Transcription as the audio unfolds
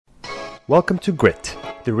Welcome to Grit,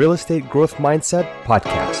 the Real Estate Growth Mindset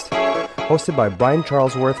podcast, hosted by Brian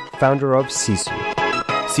Charlesworth, founder of Sisu.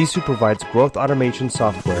 Sisu provides growth automation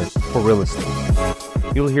software for real estate.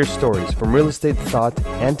 You'll hear stories from real estate thought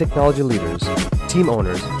and technology leaders, team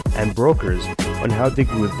owners, and brokers on how they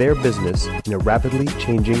grew their business in a rapidly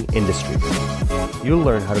changing industry. You'll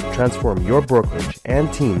learn how to transform your brokerage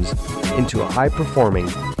and teams into a high-performing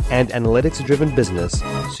and analytics-driven business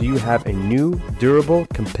so you have a new, durable,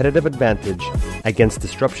 competitive advantage against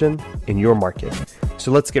disruption in your market.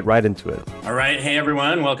 So let's get right into it. All right. Hey,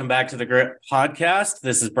 everyone. Welcome back to the Grit Podcast.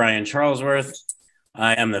 This is Brian Charlesworth.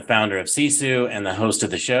 I am the founder of Sisu and the host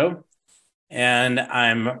of the show. And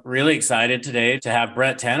I'm really excited today to have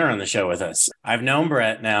Brett Tanner on the show with us. I've known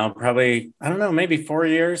Brett now probably, maybe 4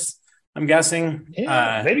 years, I'm guessing.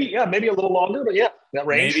 Maybe a little longer, but that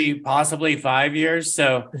range. Maybe possibly 5 years.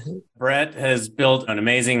 So Brett has built an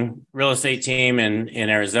amazing real estate team in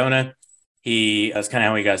Arizona. That's kind of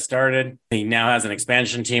how he got started. He now has an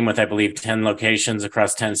expansion team with, I believe, 10 locations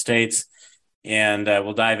across 10 states. And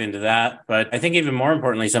we'll dive into that. But I think even more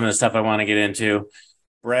importantly, some of the stuff I want to get into,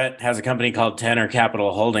 Brett has a company called Tanner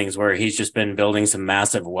Capital Holdings, where he's just been building some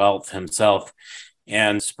massive wealth himself.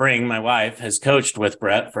 And Spring, my wife, has coached with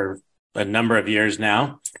Brett for a number of years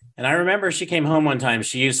now. And I remember she came home one time,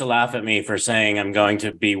 she used to laugh at me for saying, I'm going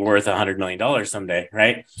to be worth $100 million someday,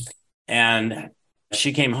 right? And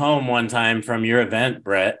she came home one time from your event,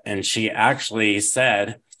 Brett, and she actually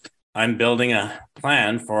said, I'm building a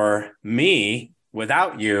plan for me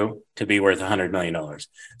without you to be worth $100 million.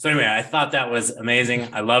 So anyway, I thought that was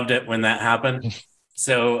amazing. I loved it when that happened.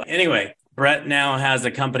 So anyway, Brett now has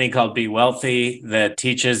a company called Be Wealthy that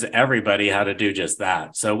teaches everybody how to do just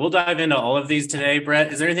that. So we'll dive into all of these today.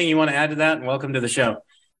 Brett, is there anything you want to add to that? And welcome to the show.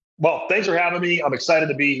 Well, thanks for having me. I'm excited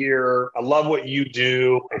to be here. I love what you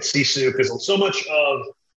do at Sisu because so much of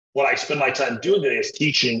what I spend my time doing today is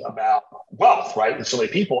teaching about wealth, right? And so many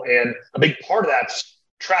people. And a big part of that's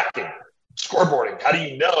tracking, scoreboarding. How do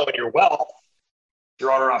you know in your wealth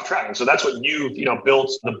you're on or off track? And so that's what you've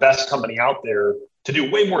built the best company out there to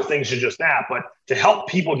do way more things than just that, but to help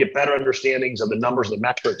people get better understandings of the numbers and the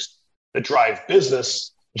metrics that drive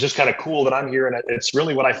business. It's just kind of cool that I'm here. And it's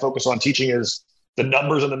really what I focus on teaching is the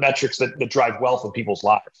numbers and the metrics that drive wealth in people's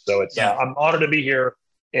lives. So I'm honored to be here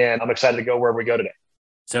and I'm excited to go where we go today.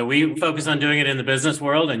 So we focus on doing it in the business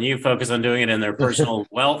world and you focus on doing it in their personal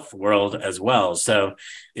wealth world as well. So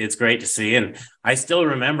it's great to see. And I still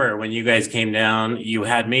remember when you guys came down, you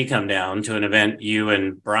had me come down to an event you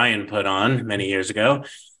and Brian put on many years ago.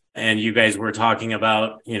 And you guys were talking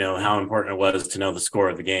about, how important it was to know the score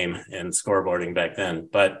of the game and scoreboarding back then.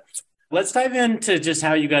 But let's dive into just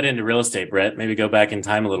how you got into real estate, Brett. Maybe go back in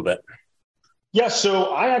time a little bit. Yeah,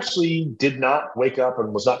 so I actually did not wake up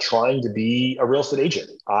and was not trying to be a real estate agent.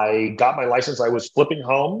 I got my license. I was flipping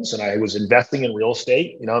homes and I was investing in real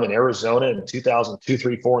estate. I'm in Arizona in 2002,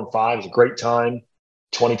 3, 4, and 5. It was a great time,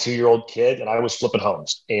 22-year-old kid, and I was flipping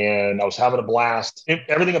homes and I was having a blast.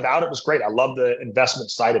 Everything about it was great. I love the investment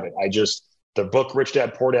side of it. The book Rich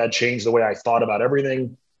Dad, Poor Dad changed the way I thought about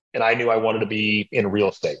everything. And I knew I wanted to be in real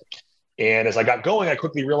estate. And as I got going, I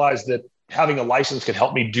quickly realized that having a license could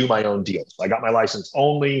help me do my own deals. I got my license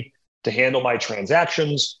only to handle my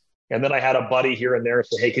transactions. And then I had a buddy here and there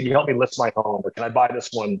say, hey, can you help me list my home? Or can I buy this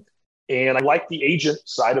one? And I liked the agent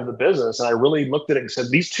side of the business. And I really looked at it and said,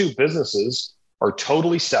 these two businesses are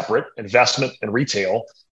totally separate, investment and retail,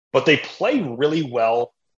 but they play really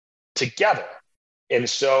well together. And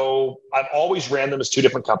so I've always ran them as two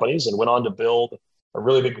different companies and went on to build a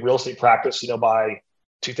really big real estate practice. By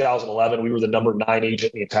 2011, we were the number 9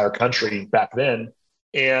 agent in the entire country back then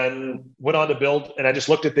and went on to build. And I just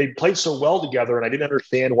looked at, they played so well together and I didn't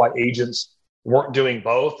understand why agents weren't doing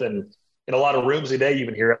both. And in a lot of rooms today, you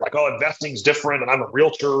even hear it like, oh, investing's different and I'm a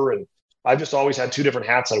realtor. And I've just always had two different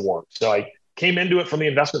hats I wore. So I came into it from the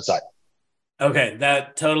investment side. Okay,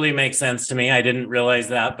 that totally makes sense to me. I didn't realize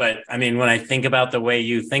that. But I mean, when I think about the way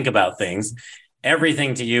you think about things,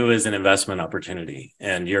 everything to you is an investment opportunity.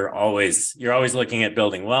 And you're always looking at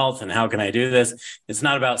building wealth and how can I do this? It's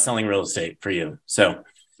not about selling real estate for you. So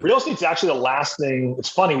real estate's actually the last thing. It's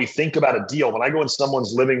funny. We think about a deal. When I go in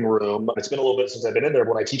someone's living room, it's been a little bit since I've been in there.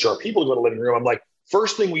 When I teach our people to go to the living room, I'm like,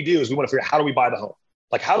 first thing we do is we want to figure out how do we buy the home?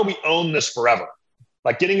 Like, how do we own this forever?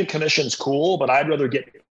 Like getting a commission is cool, but I'd rather get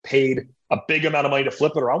paid a big amount of money to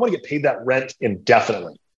flip it, or I want to get paid that rent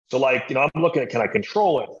indefinitely. So I'm looking at, can I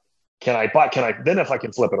control it? Can I buy? Then if I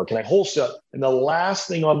can flip it, or can I wholesale? And the last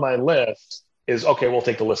thing on my list is, okay, we'll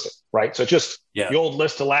take the listing, right? So it's just the old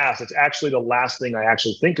list to last. It's actually the last thing I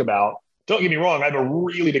actually think about. Don't get me wrong. I have a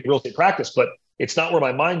really big real estate practice, but it's not where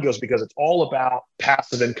my mind goes because it's all about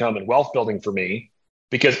passive income and wealth building for me.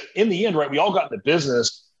 Because in the end, right, we all got into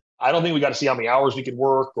business. I don't think we got to see how many hours we could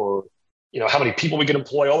work or, how many people we can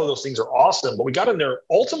employ. All of those things are awesome, but we got in there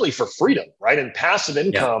ultimately for freedom, right? And passive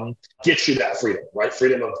income gets you that freedom, right?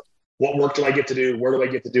 Freedom of what work do I get to do? Where do I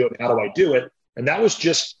get to do it? And how do I do it? And that was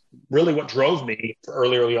just really what drove me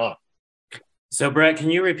early on. So Brett, can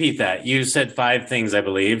you repeat that? You said 5 things, I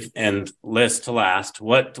believe, and list to last.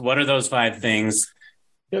 What are those 5 things?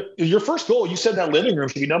 Your first goal, you said that living room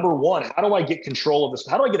should be number 1. How do I get control of this?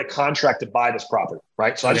 How do I get a contract to buy this property?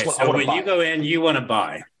 Right. So when you go in, you want to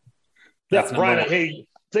buy. That's Brian, hey,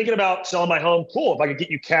 thinking about selling my home. Cool. If I could get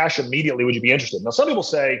you cash immediately, would you be interested? Now, some people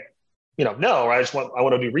say, no, I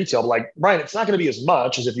want to do retail. But like, Brian, it's not going to be as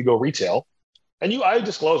much as if you go retail. And I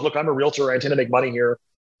disclose, look, I'm a realtor. I intend to make money here.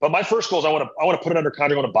 But my first goal is I want to put it under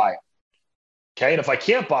contract. I want to buy it. Okay. And if I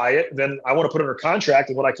can't buy it, then I want to put it under contract.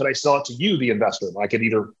 And could I sell it to you, the investor? I could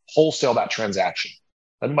either wholesale that transaction.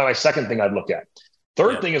 That'd be my second thing I'd look at.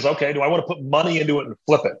 Third thing is, okay, do I want to put money into it and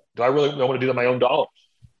flip it? Do I really want to do that my own dollars?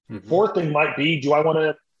 Mm-hmm. Fourth thing might be, do I want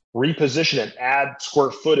to reposition it, add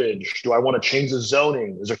square footage? Do I want to change the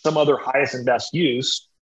zoning? Is there some other highest and best use?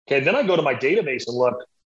 Okay. Then I go to my database and look,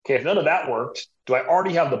 okay, if none of that worked, do I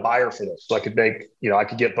already have the buyer for this? So I could I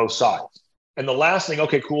could get both sides. And the last thing,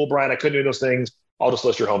 okay, cool, Brian, I couldn't do those things. I'll just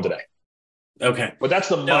list your home today. Okay. But that's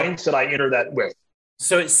the mindset I enter that with.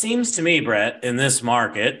 So it seems to me, Brett, in this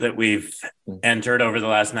market that we've entered over the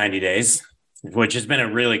last 90 days, which has been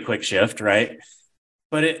a really quick shift, right?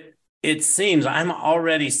 But it seems I'm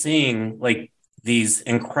already seeing like these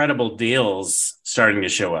incredible deals starting to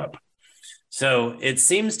show up. So it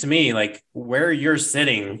seems to me like where you're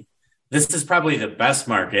sitting, this is probably the best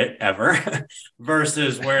market ever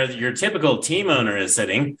versus where your typical team owner is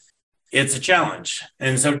sitting. It's a challenge.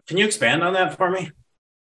 And so can you expand on that for me?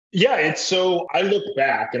 Yeah, so I look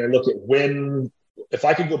back and I look at if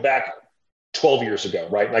I could go back 12 years ago,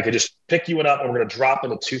 right? And I could just pick you up and we're going to drop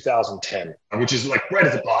into 2010, which is like right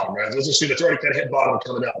at the bottom, right? Let's assume it's already kind of hit bottom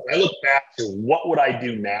coming up. I look back to what would I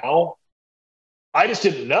do now? I just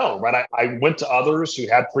didn't know, right? I went to others who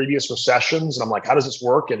had previous recessions and I'm like, how does this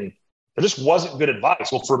work? And it just wasn't good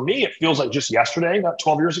advice. Well, for me, it feels like just yesterday, not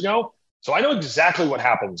 12 years ago. So I know exactly what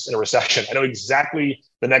happens in a recession. I know exactly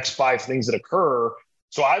the next 5 things that occur.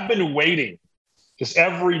 So I've been waiting just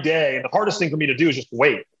every day. And the hardest thing for me to do is just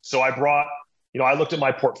wait. So I looked at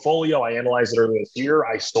my portfolio. I analyzed it earlier this year.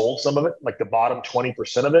 I sold some of it, like the bottom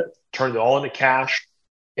 20% of it, turned it all into cash.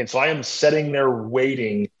 And so I am sitting there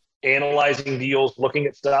waiting, analyzing deals, looking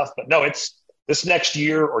at stuff. But no, it's this next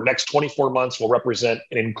year or next 24 months will represent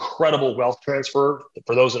an incredible wealth transfer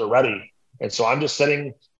for those that are ready. And so I'm just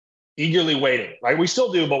sitting eagerly waiting, right? We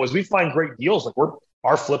still do, but as we find great deals, like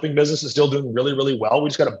our flipping business is still doing really, really well. We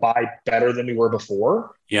just got to buy better than we were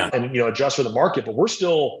before. Yeah. And, adjust for the market, but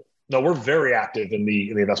we're very active in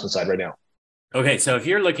the investment side right now. Okay. So if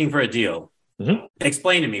you're looking for a deal,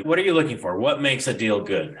 explain to me, what are you looking for? What makes a deal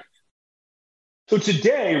good? So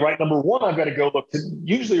today, right, number 1, I've got to go look.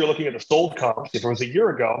 Usually you're looking at the sold comps. If it was a year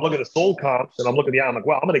ago, I'm looking at the sold comps and I'm looking at I'm like,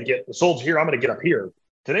 wow, I'm going to get the solds here. I'm going to get up here.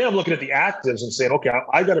 Today, I'm looking at the actives and saying, okay,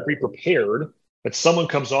 I've got to be prepared that someone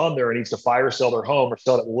comes on there and needs to fire sell their home or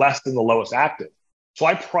sell it less than the lowest active. So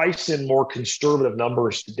I price in more conservative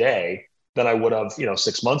numbers today than I would have,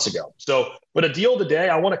 6 months ago. So, but a deal today,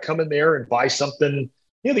 I want to come in there and buy something,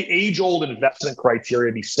 the age-old investment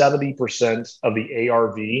criteria be 70% of the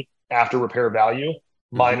ARV after repair value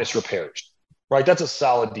minus repairs, right? That's a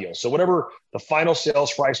solid deal. So whatever the final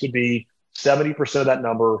sales price would be, 70% of that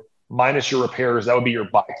number minus your repairs, that would be your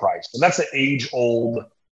buy price. And that's the age-old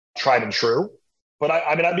tried and true. But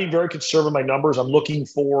I'd be very conservative in my numbers. I'm looking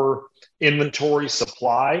for inventory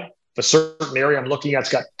supply. If a certain area I'm looking at's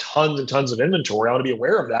got tons and tons of inventory, I want to be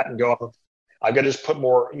aware of that and go up. I've got to just put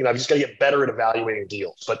more, I've just got to get better at evaluating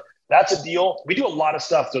deals. But that's a deal. We do a lot of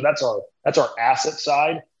stuff. So that's our asset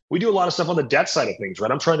side. We do a lot of stuff on the debt side of things,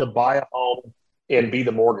 right? I'm trying to buy a home and be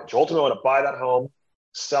the mortgage. Ultimately, I want to buy that home,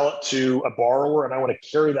 sell it to a borrower, and I want to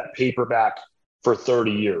carry that paper back for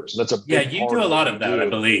 30 years. And that's a big you do a lot of that, I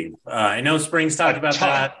believe. I know Spring's talked about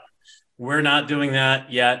that. We're not doing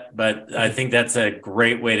that yet, but I think that's a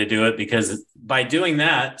great way to do it because by doing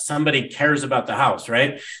that, somebody cares about the house,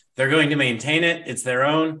 right? They're going to maintain it. It's their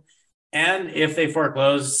own. And if they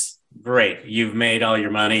foreclose, great. You've made all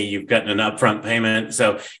your money. You've gotten an upfront payment.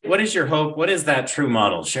 So what is your hope? What is that true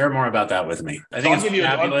model? Share more about that with me. I think it's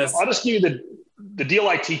fabulous. I'll just give you the deal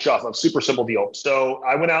I teach off of, super simple deal. So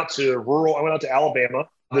I went out to Alabama.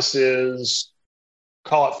 This is,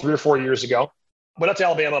 call it 3 or 4 years ago. went up to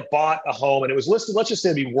Alabama, bought a home, and it was listed, let's just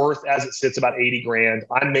say it'd be worth as it sits about 80 grand.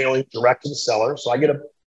 I'm mailing direct to the seller. So I get a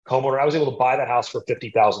homeowner. I was able to buy that house for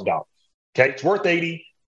 $50,000. Okay. It's worth 80.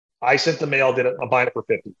 I sent the mail, I'm buying it for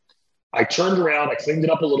 50. I turned around, I cleaned it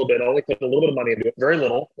up a little bit. I only put a little bit of money into it, very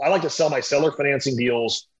little. I like to sell my seller financing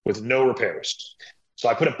deals with no repairs. So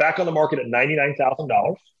I put it back on the market at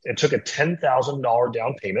 $99,000 and took a $10,000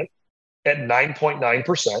 down payment at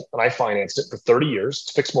 9.9%. And I financed it for 30 years.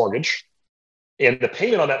 It's fixed mortgage. And the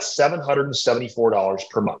payment on that $774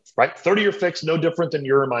 per month, right? 30-year fixed, no different than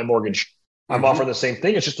your and my mortgage. I'm offering the same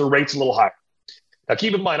thing. It's just the rate's a little higher. Now,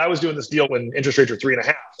 keep in mind, I was doing this deal when interest rates were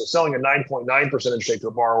 3.5. So selling a 9.9% interest rate to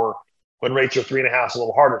a borrower when rates are 3.5 is a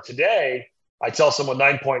little harder. Today, I tell someone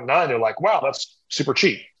 9.9, they're like, wow, that's super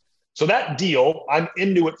cheap. So that deal, I'm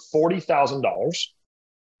into it $40,000,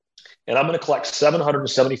 and I'm going to collect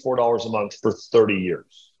 $774 a month for 30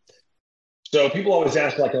 years. So people always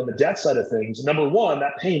ask, like on the debt side of things, number one,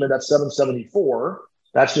 that payment, that $774,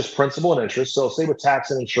 that's just principal and interest. So say with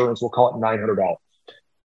tax and insurance, we'll call it $900.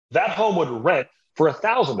 That home would rent for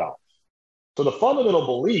 $1,000. So the fundamental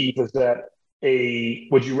belief is that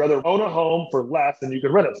would you rather own a home for less than you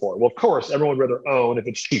could rent it for? Well, of course, everyone would rather own if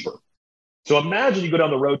it's cheaper. So imagine you go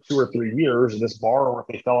down the road 2 or 3 years and this borrower, if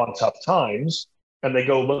they fell on tough times and they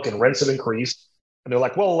go look and rents have increased and they're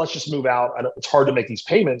like, well, let's just move out. It's hard to make these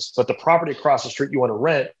payments, but the property across the street you want to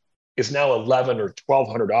rent is now $1,100 or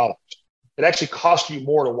 $1,200. It actually costs you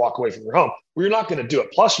more to walk away from your home. Well, you're not going to do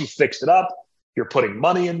it. Plus you fixed it up. You're putting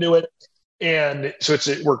money into it. And so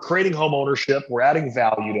we're creating home ownership. We're adding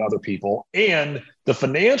value to other people. And the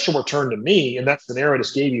financial return to me in that scenario I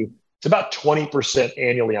just gave you, it's about 20%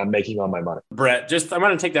 annually I'm making on my money. Brett, I'm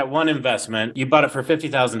going to take that one investment. You bought it for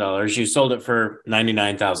 $50,000. You sold it for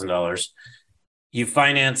 $99,000. You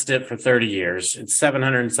financed it for 30 years. It's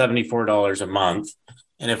 $774 a month.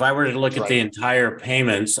 And if I were to look at the entire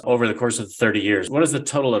payments over the course of 30 years, what is the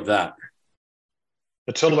total of that?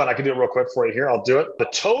 The total amount, I can do it real quick for you here. I'll do it. The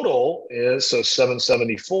total is,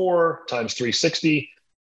 774 times 360,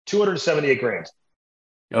 278 grand.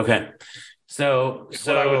 Okay. So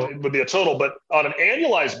would be a total, but on an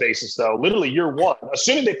annualized basis, though, literally year one,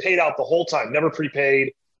 assuming they paid out the whole time, never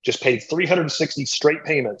prepaid, just paid 360 straight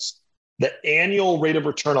payments, the annual rate of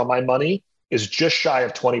return on my money is just shy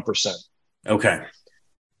of 20%. Okay.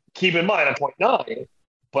 Keep in mind, I'm 0.9,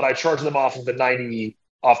 but I charge them off of the $90,000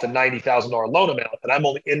 loan amount, and I'm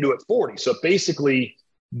only into it 40. So it basically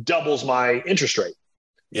doubles my interest rate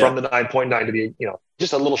from the 9.9 to be,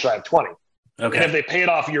 just a little shy of 20. Okay. And if they pay it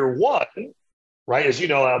off year one, right, as you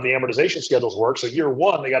know how the amortization schedules work. So year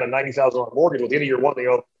one, they got a $90,000 mortgage. At the end of year one, they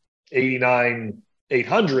owe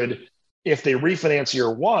 $89,800. If they refinance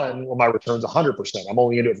year one, well, my return's 100%. I'm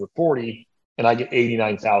only into it for 40, and I get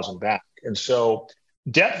 $89,000 back. And so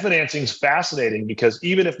debt financing is fascinating because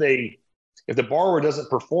even if the borrower doesn't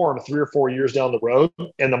perform 3 or 4 years down the road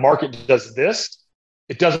and the market does this,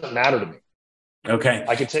 it doesn't matter to me. Okay.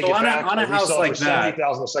 I can take it back on a house like that.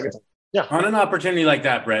 $70,000 a second time. Yeah. On an opportunity like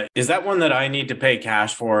that, Brett, is that one that I need to pay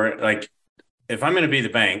cash for? Like, if I'm going to be the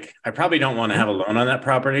bank, I probably don't want to have a loan on that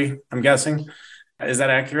property, I'm guessing. Is that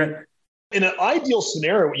accurate? In an ideal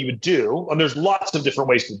scenario, what you would do, and there's lots of different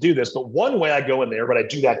ways to do this, but one way I go in there, but I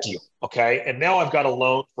do that deal. Okay. And now I've got a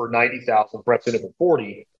loan for $90,000, Brett's in it for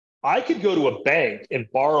 40. I could go to a bank and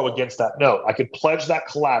borrow against that note. I could pledge that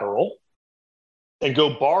collateral and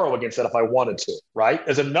go borrow against that if I wanted to, right?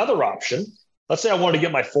 As another option, let's say I wanted to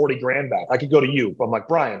get my 40 grand back. I could go to you. I'm like,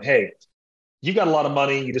 Brian, hey, you got a lot of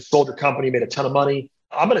money. You just sold your company, made a ton of money.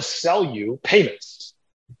 I'm going to sell you payments.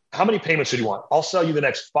 How many payments do you want? I'll sell you the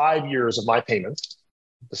next 5 years of my payments,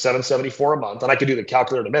 the $774 a month. And I could do the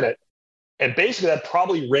calculator in a minute. And basically that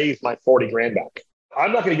probably raised my 40 grand back.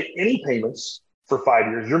 I'm not going to get any payments for 5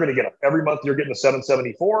 years. You're going to get them every month. You're getting the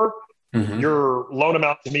 774. Your loan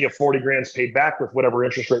amount to me of 40 grand is paid back with whatever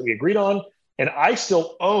interest rate we agreed on. And I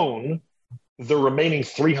still own the remaining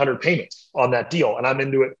 300 payments on that deal. And I'm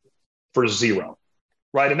into it for zero.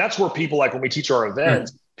 Right. And that's where people, like when we teach our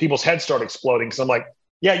events, people's heads start exploding. Cause I'm like,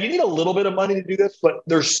 yeah, you need a little bit of money to do this, but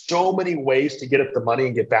there's so many ways to get at the money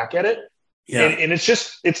and get back at it. Yeah. And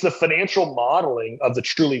it's the financial modeling of the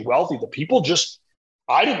truly wealthy. The people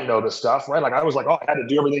I didn't know this stuff, right? Like I was like, oh, I had to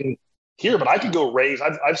do everything here, but I could go raise.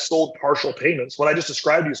 I've sold partial payments. What I just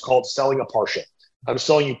described to you is called selling a partial. I'm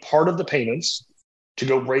selling you part of the payments to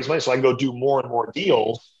go raise money so I can go do more and more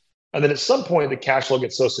deals. And then at some point, the cash flow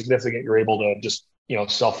gets so significant, you're able to just,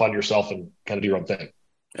 self-fund yourself and kind of do your own thing.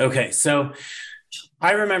 Okay. So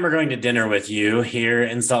I remember going to dinner with you here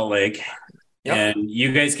in Salt Lake. Yep. And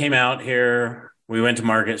you guys came out here. We went to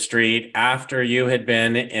Market Street after you had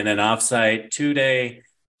been in an offsite 2-day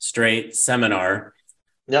straight seminar,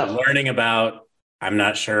 Yeah. learning about, I'm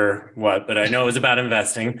not sure what, but I know it was about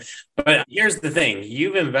investing. But here's the thing.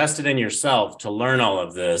 You've invested in yourself to learn all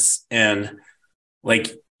of this. And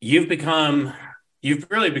like you've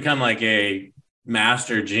really become like a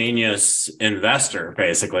master genius investor,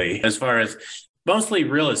 basically, as far as mostly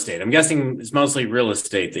real estate. I'm guessing it's mostly real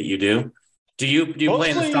estate that you do. Do you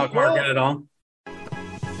play in the stock market at all?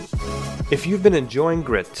 If you've been enjoying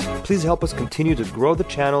Grit, please help us continue to grow the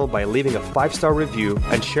channel by leaving a 5-star review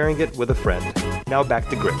and sharing it with a friend. Now back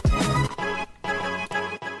to Grit.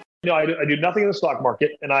 I do nothing in the stock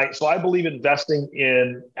market. And I believe investing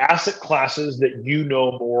in asset classes that you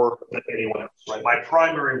know more than anyone else, right? My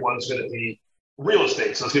primary one is going to be real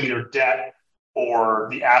estate. So it's going to be either debt or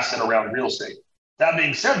the asset around real estate. That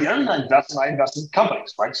being said, the other thing I invest in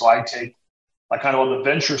companies, right? So I kind of on the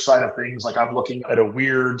venture side of things, like I'm looking at a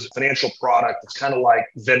weird financial product. It's kind of like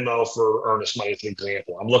Venmo for earnest money, as an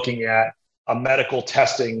example. I'm looking at a medical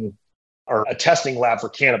testing or a testing lab for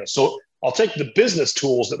cannabis. So I'll take the business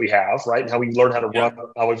tools that we have, right? And how we've learned how to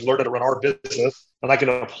run our business, and I can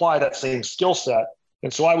apply that same skill set.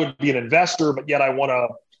 And so I would be an investor, but yet I want to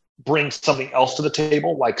bring something else to the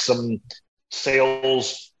table, like some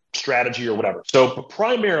sales strategy or whatever. So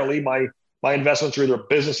primarily my investments are either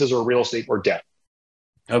businesses or real estate or debt.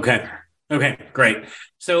 Okay, great.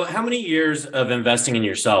 So how many years of investing in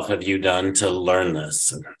yourself have you done to learn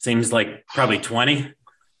this? Seems like probably 20.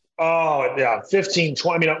 Oh, yeah, 15,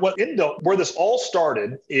 20. I mean, where this all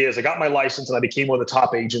started is I got my license and I became one of the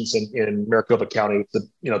top agents in Maricopa County.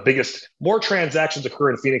 More transactions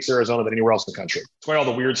occur in Phoenix, Arizona than anywhere else in the country. That's why all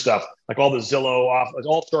the weird stuff, like all the Zillow it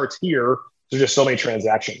all starts here. There's just so many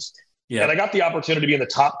transactions. Yeah. And I got the opportunity to be in the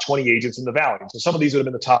top 20 agents in the Valley. So some of these would have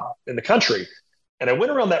been the top in the country. And I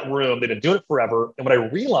went around that room. They've been doing it forever. And what I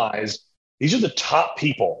realized, these are the top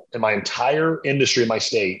people in my entire industry in my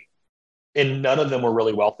state. And none of them were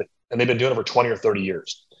really wealthy. And they've been doing it for 20 or 30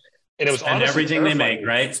 years. And it was Spend everything they make,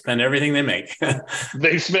 right? Spend everything they make.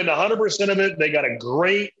 They spend 100% of it. They got a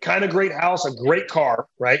great house, a great car,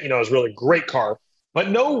 right? It was a really great car, but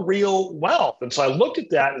no real wealth. And so I looked at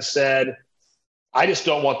that and said, I just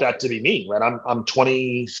don't want that to be me, right? I'm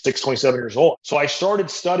 26, 27 years old. So I started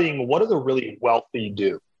studying what do the really wealthy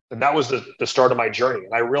do? And that was the start of my journey.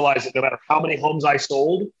 And I realized that no matter how many homes I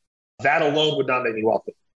sold, that alone would not make me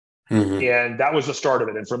wealthy. Mm-hmm. And that was the start of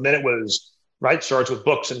it. And from then it was, right, starts with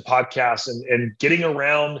books and podcasts and getting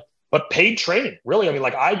around, but paid training, really. I mean,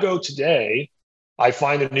 like I go today, I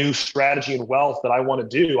find a new strategy and wealth that I want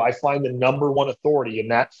to do. I find the number one authority in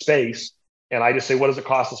that space. And I just say, what does it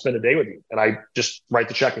cost to spend a day with you? And I just write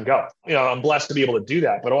the check and go. I'm blessed to be able to do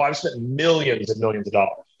that. But I've spent millions and millions of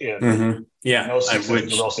dollars in real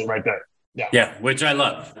estate right there. Yeah, which I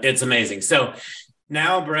love. It's amazing. So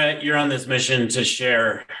now, Brett, you're on this mission to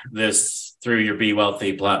share this through your Be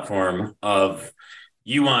Wealthy platform of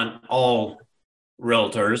you want all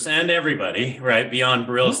realtors and everybody, right? Beyond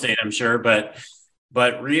real estate, I'm sure.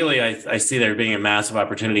 But really, I see there being a massive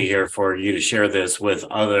opportunity here for you to share this with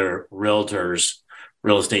other realtors,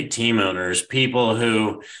 real estate team owners, people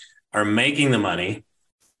who are making the money.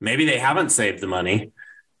 Maybe they haven't saved the money.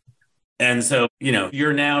 And so,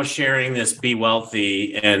 you're now sharing this Be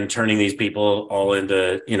Wealthy and turning these people all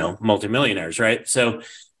into, multimillionaires, right? So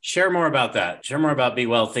share more about that. Share more about Be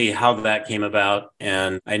Wealthy, how that came about.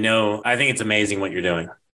 And I think it's amazing what you're doing.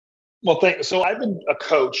 Well, thanks. So I've been a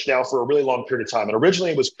coach now for a really long period of time. And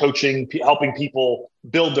originally it was coaching, helping people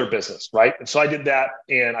build their business, right? And so I did that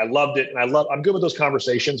and I loved it. And I'm good with those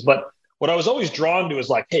conversations. But what I was always drawn to is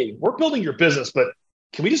like, hey, we're building your business, but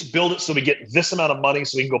can we just build it so we get this amount of money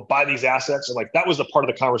so we can go buy these assets? And like, that was the part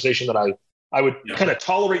of the conversation that I would kind of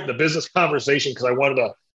tolerate the business conversation because I wanted to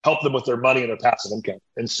help them with their money and their passive income.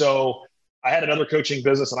 And so I had another coaching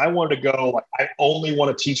business and I wanted to go, like, I only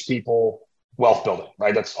want to teach people wealth building,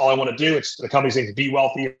 right? That's all I want to do. It's the company's name is Be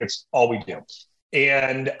Wealthy. It's all we do.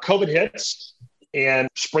 And COVID hits and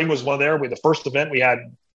spring was one there. The first event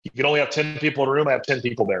you could only have 10 people in a room. I have 10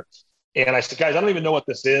 people there. And I said, guys, I don't even know what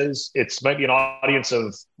this is. It's maybe an audience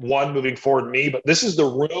of one moving forward me, but this is the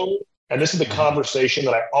room and this is the conversation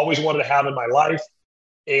that I always wanted to have in my life.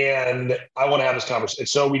 And I want to have this conversation.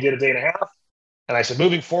 So we did a day and a half. And I said,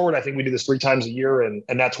 moving forward, I think we do this 3 times a year. And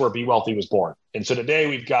that's where Be Wealthy was born. And so today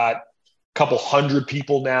we've got couple hundred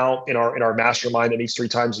people now in our mastermind that meets 3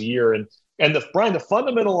 times a year. And Brian, the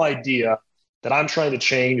fundamental idea that I'm trying to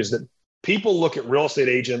change is that people look at real estate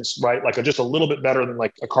agents, right? Like just a little bit better than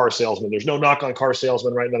like a car salesman. There's no knock on car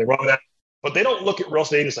salesmen, right? Nothing wrong with that. But they don't look at real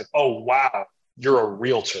estate agents like, oh, wow, you're a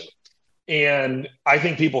realtor. And I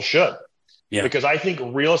think people should, because I think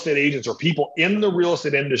real estate agents or people in the real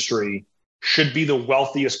estate industry should be the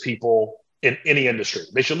wealthiest people in any industry.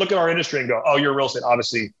 They should look at our industry and go, oh, you're real estate.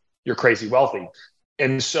 Obviously, you're crazy wealthy.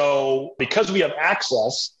 And so because we have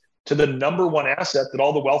access to the number one asset that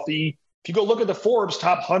all the wealthy, if you go look at the Forbes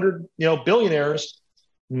top 100, billionaires,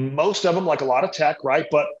 most of them, like a lot of tech, right?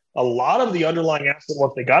 But a lot of the underlying asset,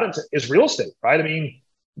 once they got into, is real estate, right? I mean,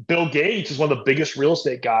 Bill Gates is one of the biggest real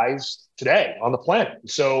estate guys today on the planet.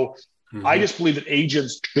 So I just believe that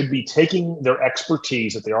agents should be taking their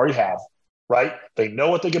expertise that they already have, right? They know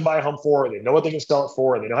what they can buy a home for, they know what they can sell it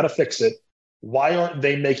for, and they know how to fix it. Why aren't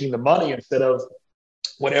they making the money instead of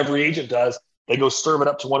what every agent does? They go serve it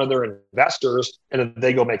up to one of their investors and then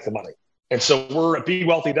they go make the money. And so we're at Be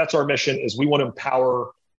Wealthy. That's our mission, is we want to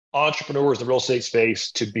empower entrepreneurs in the real estate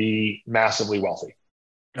space to be massively wealthy.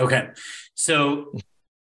 Okay. So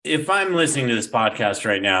if I'm listening to this podcast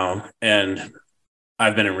right now and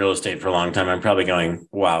I've been in real estate for a long time, I'm probably going,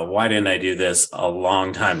 wow, why didn't I do this a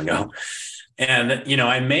long time ago? And,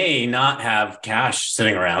 I may not have cash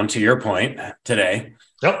sitting around, to your point today.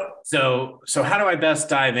 Yep. So how do I best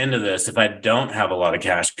dive into this if I don't have a lot of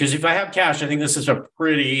cash? Because if I have cash, I think this is a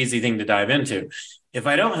pretty easy thing to dive into. If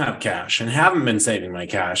I don't have cash and haven't been saving my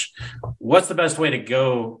cash, what's the best way to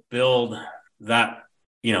go build that,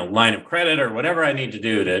 line of credit or whatever I need to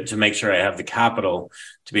do to make sure I have the capital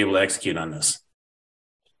to be able to execute on this?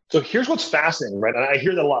 So here's what's fascinating, right? And I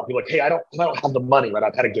hear that a lot. People are like, hey, I don't have the money, right?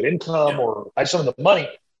 I've had a good income or I just don't have the money.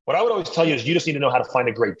 What I would always tell you is you just need to know how to find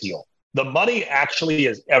a great deal. The money actually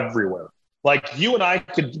is everywhere. Like you and I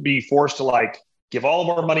could be forced to give all of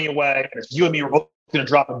our money away. And if you and me were both going to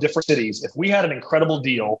drop in different cities, if we had an incredible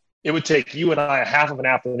deal, it would take you and I a half of an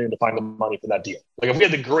afternoon to find the money for that deal. Like if we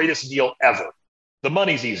had the greatest deal ever, the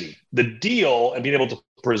money's easy. The deal and being able to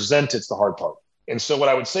present it's the hard part. And so what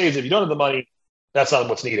I would say is if you don't have the money, that's not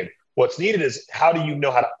what's needed. What's needed is how do you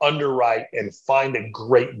know how to underwrite and find a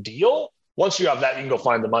great deal? Once you have that, you can go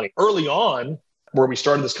find the money. Early on, where we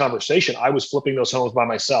started this conversation, I was flipping those homes by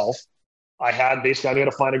myself. I knew how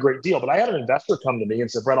to find a great deal, but I had an investor come to me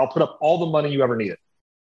and said, Brett, I'll put up all the money you ever needed.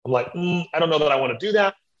 I'm like, I don't know that I want to do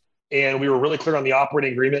that. And we were really clear on the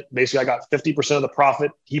operating agreement. Basically, I got 50% of the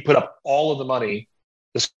profit. He put up all of the money.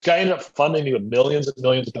 This guy ended up funding me with millions and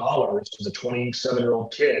millions of dollars as a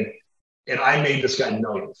 27-year-old kid. And I made this guy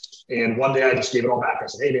millions. And one day I just gave it all back. I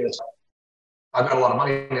said, hey, man, I've got a lot of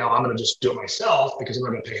money now. I'm going to just do it myself because I'm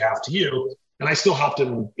not going to pay half to you. And I still hopped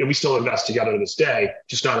in, and we still invest together to this day,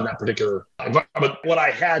 just not in that particular environment. But what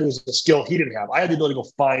I had was a skill he didn't have. I had the ability to go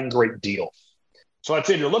find great deals. So I'd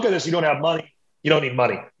say if you look at this, you don't have money, you don't need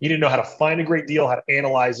money. You need to know how to find a great deal, how to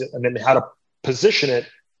analyze it, and then how to position it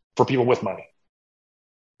for people with money.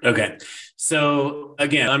 Okay. So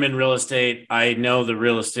again, I'm in real estate. I know the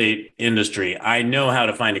real estate industry. I know how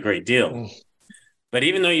to find a great deal. But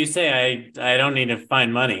even though you say I don't need to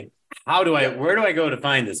find money, where do I go to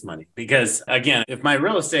find this money? Because again, if my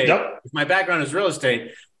background is real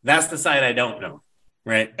estate, that's the side I don't know.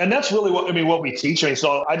 Right. And that's really what we teach.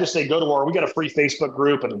 So I just say, we got a free Facebook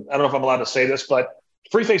group, and I don't know if I'm allowed to say this, but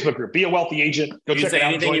free Facebook group, Be a Wealthy Agent. Go check it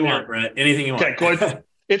out. Anything you want, Brett. Anything you want. Okay, go ahead.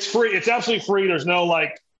 It's free. It's absolutely free. There's no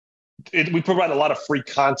we provide a lot of free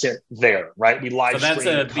content there, right? We live stream.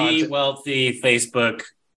 So that's a Be Wealthy Facebook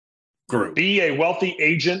group. Be a Wealthy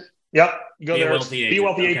Agent. Yep. You go there. Be a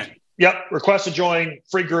Wealthy Agent. Yep. Request to join,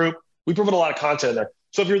 free group. We provide a lot of content in there.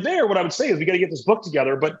 So if you're there, what I would say is we got to get this book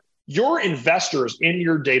together, but your investors in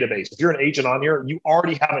your database, if you're an agent on here, you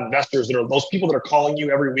already have investors that are those people that are calling you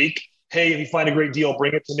every week. Hey, if you find a great deal,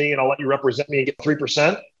 bring it to me and I'll let you represent me and get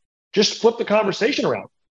 3%. Just flip the conversation around.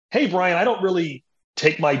 Hey, Brian, I don't really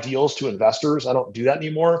take my deals to investors. I don't do that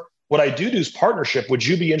anymore. What I do is partnership. Would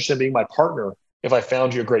you be interested in being my partner if I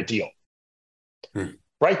found you a great deal?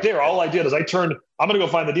 Right there, all I did is I'm going to go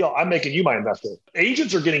find the deal. I'm making you my investor.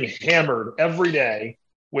 Agents are getting hammered every day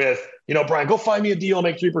with, Brian, go find me a deal,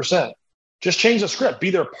 make 3%. Just change the script. Be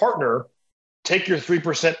their partner. Take your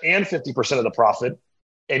 3% and 50% of the profit,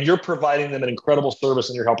 and you're providing them an incredible service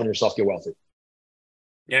and you're helping yourself get wealthy.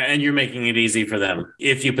 Yeah, and you're making it easy for them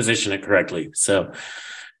if you position it correctly. So,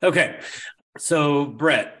 okay. So,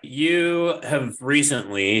 Brett, you have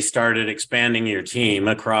recently started expanding your team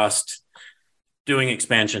across doing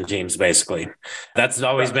expansion teams, basically. That's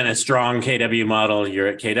always been a strong KW model. You're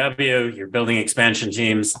at KW, you're building expansion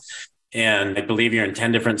teams, and I believe you're in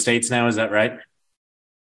 10 different states now. Is that right?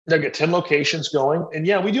 They've got 10 locations going. And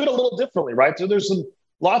yeah, we do it a little differently, right? So there's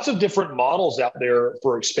lots of different models out there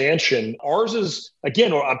for expansion. Ours is,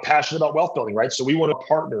 again, I'm passionate about wealth building, right? So we want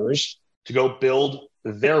partners to go build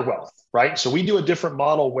their wealth, right? So we do a different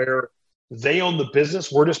model where they own the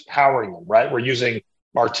business. We're just powering them, right? We're using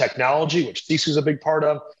our technology, which Sisu is a big part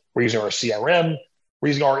of. We're using our CRM. We're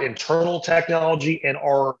using our internal technology and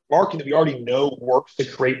our marketing that we already know works to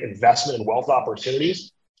create investment and wealth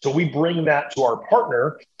opportunities. So we bring that to our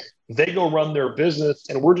partner. They go run their business,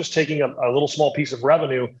 and we're just taking a little small piece of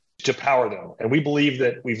revenue to power them. And we believe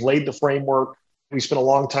that we've laid the framework. We spent a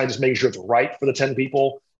long time just making sure it's right for the 10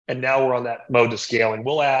 people. And now we're on that mode to scaling.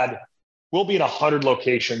 We'll be in 100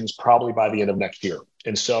 locations probably by the end of next year.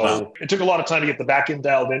 And so It took a lot of time to get the back end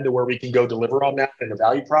dialed into where we can go deliver on that and the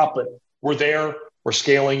value prop, but we're there, we're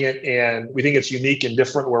scaling it. And we think it's unique and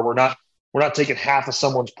different where we're not taking half of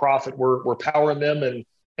someone's profit. We're powering them and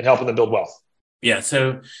helping them build wealth. Yeah.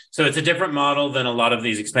 So it's a different model than a lot of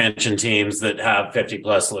these expansion teams that have 50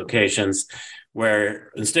 plus locations,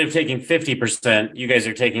 where instead of taking 50%, you guys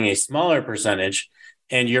are taking a smaller percentage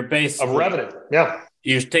and you're basically of revenue. Yeah.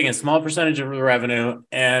 You're taking a small percentage of the revenue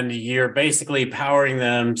and you're basically powering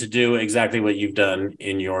them to do exactly what you've done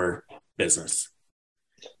in your business.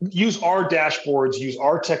 Use our dashboards, use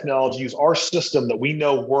our technology, use our system that we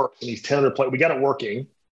know works in these 10 we got it working.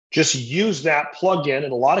 Just use that plug in.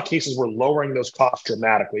 In a lot of cases, we're lowering those costs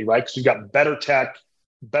dramatically, right? Because we've got better tech,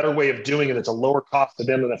 better way of doing it. It's a lower cost to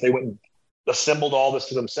them than if they went and assembled all this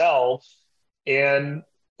to themselves. And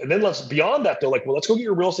then beyond that, they're like, well, let's go get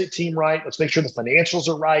your real estate team right. Let's make sure the financials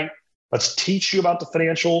are right. Let's teach you about the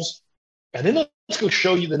financials. And then let's go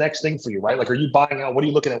show you the next thing for you, right? Like, are you buying out? What are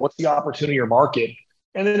you looking at? What's the opportunity or market?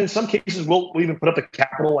 And then in some cases, we'll even put up the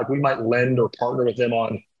capital, like we might lend or partner with them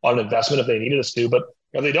on an investment if they needed us to. But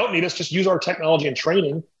if they don't need us, just use our technology and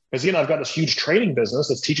training. Because, I've got this huge training business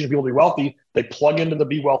that's teaching people to be wealthy. They plug into the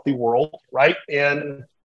Be Wealthy world, right? And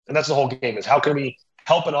that's the whole game, is how can we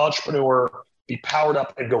help an entrepreneur be powered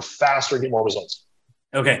up and go faster and get more results?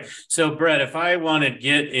 Okay. So Brett, if I want to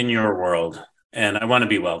get in your world and I want to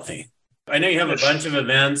be wealthy, I know you have a bunch of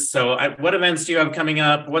events. So what events do you have coming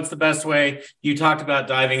up? What's the best way? You talked about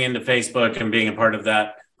diving into Facebook and being a part of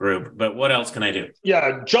that group, but what else can I do?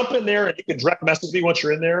 Yeah, jump in there and you can direct message me once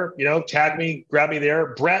you're in there. Tag me, grab me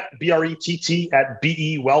there. Brett, BRETT at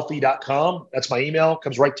bewealthy.com. That's my email.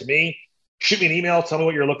 Comes right to me. Shoot me an email. Tell me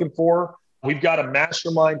what you're looking for. We've got a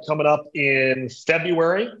mastermind coming up in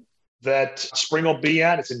February that Spring will be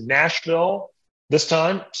at. It's in Nashville this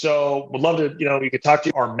time. So would love to, you could talk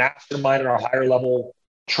to our mastermind and our higher level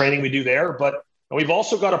training we do there. But we've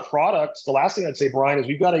also got a product. The last thing I'd say, Brian, is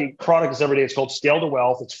we've got a product that's every day. It's called Scale to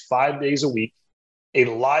Wealth. It's 5 days a week, a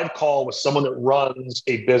live call with someone that runs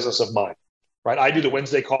a business of mine, right? I do the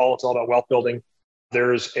Wednesday call. It's all about wealth building.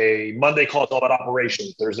 There's a Monday call. It's all about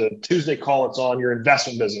operations. There's a Tuesday call. It's on your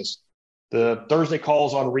investment business. The Thursday call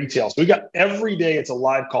is on retail. So we got every day. It's a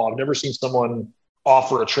live call. I've never seen someone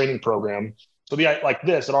offer a training program. So like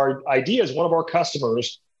this, and our idea is one of our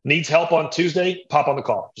customers needs help on Tuesday, pop on the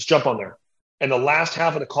call. Just jump on there. And the last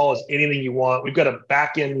half of the call is anything you want. We've got a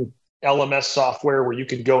back-end LMS software where you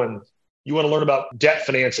can go and you want to learn about debt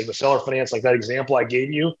financing, the seller finance, like that example I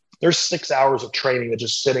gave you. There's 6 hours of training that's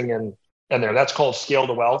just sitting in there. That's called Scale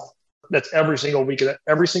to Wealth. That's every single week,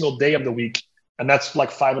 every single day of the week. And that's like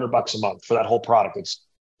 $500 a month for that whole product.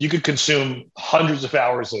 You could consume hundreds of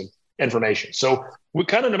hours of information. So we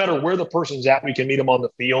kind of, no matter where the person's at, we can meet them on the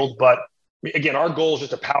field. But again, our goal is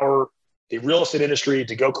just to power the real estate industry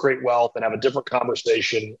to go create wealth and have a different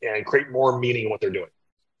conversation and create more meaning in what they're doing.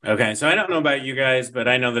 Okay. So I don't know about you guys, but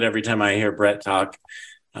I know that every time I hear Brett talk,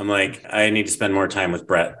 I'm like, I need to spend more time with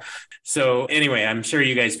Brett. So anyway, I'm sure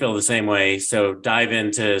you guys feel the same way. So dive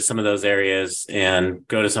into some of those areas and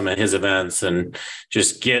go to some of his events and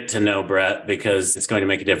just get to know Brett, because it's going to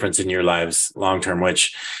make a difference in your lives long-term,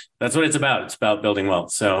 which that's what it's about. It's about building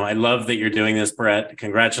wealth. So I love that you're doing this, Brett.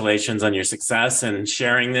 Congratulations on your success and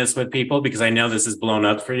sharing this with people, because I know this is blown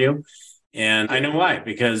up for you. And I know why,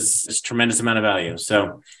 because it's a tremendous amount of value.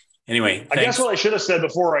 So anyway, thanks. I guess what I should have said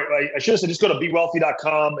before, I should have said, just go to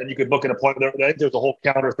bewealthy.com and you could book an appointment there. I think there's a whole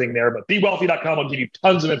counter thing there, but bewealthy.com will give you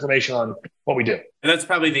tons of information on what we do. And that's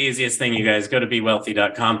probably the easiest thing, you guys. Go to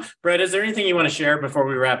bewealthy.com. Brett, is there anything you want to share before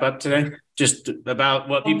we wrap up today? Just about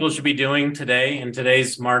what people should be doing today in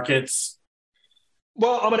today's markets?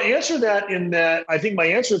 Well, I'm going to answer that in that I think my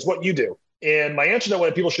answer is what you do. And my answer to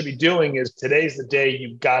what people should be doing is today's the day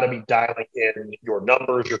you've got to be dialing in your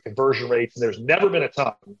numbers, your conversion rates. And there's never been a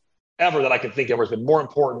time ever that I can think of where it's been more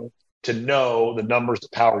important to know the numbers to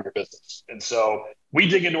power your business. And so we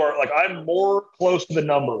dig into I'm more close to the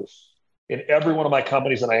numbers in every one of my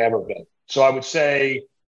companies than I ever been. So I would say,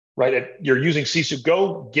 right, you're using Sisu,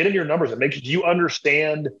 go get in your numbers and make sure you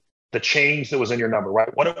understand the change that was in your number, right?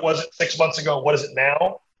 What it was 6 months ago, what is it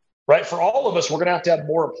now? Right? For all of us, we're going to have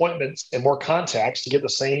more appointments and more contacts to get the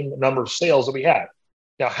same number of sales that we had.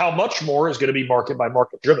 Now, how much more is going to be market by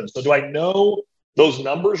market driven? So do I know those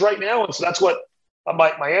numbers right now? And so that's what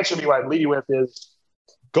my answer to you, I'd lead you with is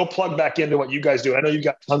go plug back into what you guys do. I know you've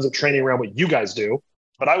got tons of training around what you guys do,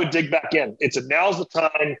 but I would dig back in. Now's the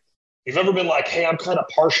time. You've ever been like, hey, I'm kind of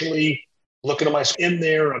partially looking at my in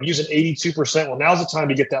there. I'm using 82%. Well, now's the time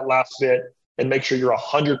to get that last bit and make sure you're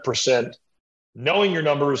 100% knowing your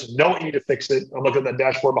numbers, know what you need to fix it. I'm looking at that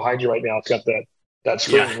dashboard behind you right now. It's got that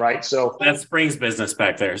screen, right? So that Springs business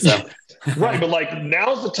back there. So right. But like,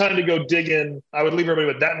 now's the time to go dig in. I would leave everybody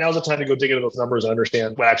with that. Now's the time to go dig into those numbers and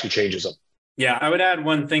understand what actually changes them. Yeah. I would add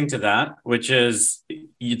one thing to that, which is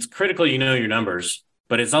it's critical you know your numbers,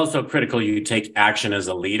 but it's also critical you take action as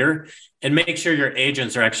a leader and make sure your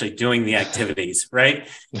agents are actually doing the activities, right?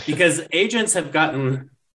 Because agents have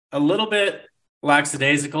gotten a little bit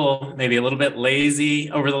lackadaisical, maybe a little bit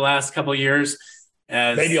lazy over the last couple of years.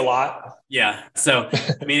 Maybe a lot. Yeah. So,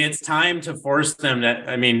 I mean, it's time to force them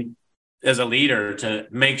as a leader to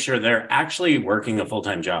make sure they're actually working a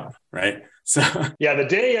full-time job, right? So, yeah,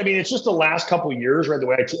 it's just the last couple of years, right? The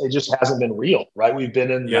way it just hasn't been real, right? We've been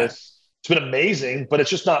in this, it's been amazing, but it's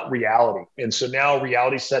just not reality. And so now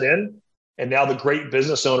reality set in, and now the great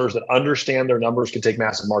business owners that understand their numbers can take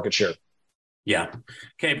massive market share. Yeah.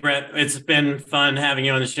 Okay, Brett, it's been fun having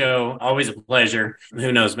you on the show. Always a pleasure.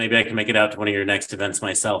 Who knows? Maybe I can make it out to one of your next events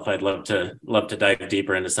myself. I'd love to dive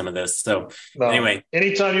deeper into some of this. So anyway.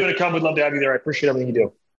 Anytime you want to come, we'd love to have you there. I appreciate everything you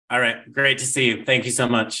do. All right. Great to see you. Thank you so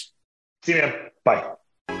much. See you, man. Bye.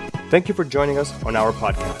 Thank you for joining us on our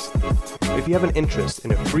podcast. If you have an interest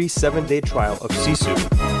in a free 7-day trial of Sisu,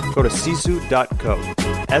 go to sisu.co,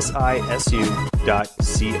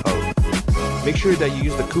 sisu.co. Make sure that you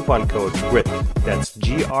use the coupon code GRIT, that's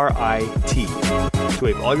GRIT, to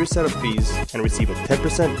waive all your setup fees and receive a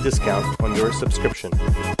 10% discount on your subscription.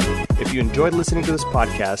 If you enjoyed listening to this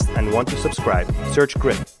podcast and want to subscribe, search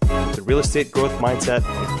GRIT, the Real Estate Growth Mindset,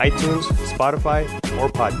 on iTunes, Spotify, or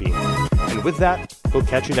Podbean. And with that, we'll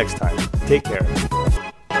catch you next time. Take care.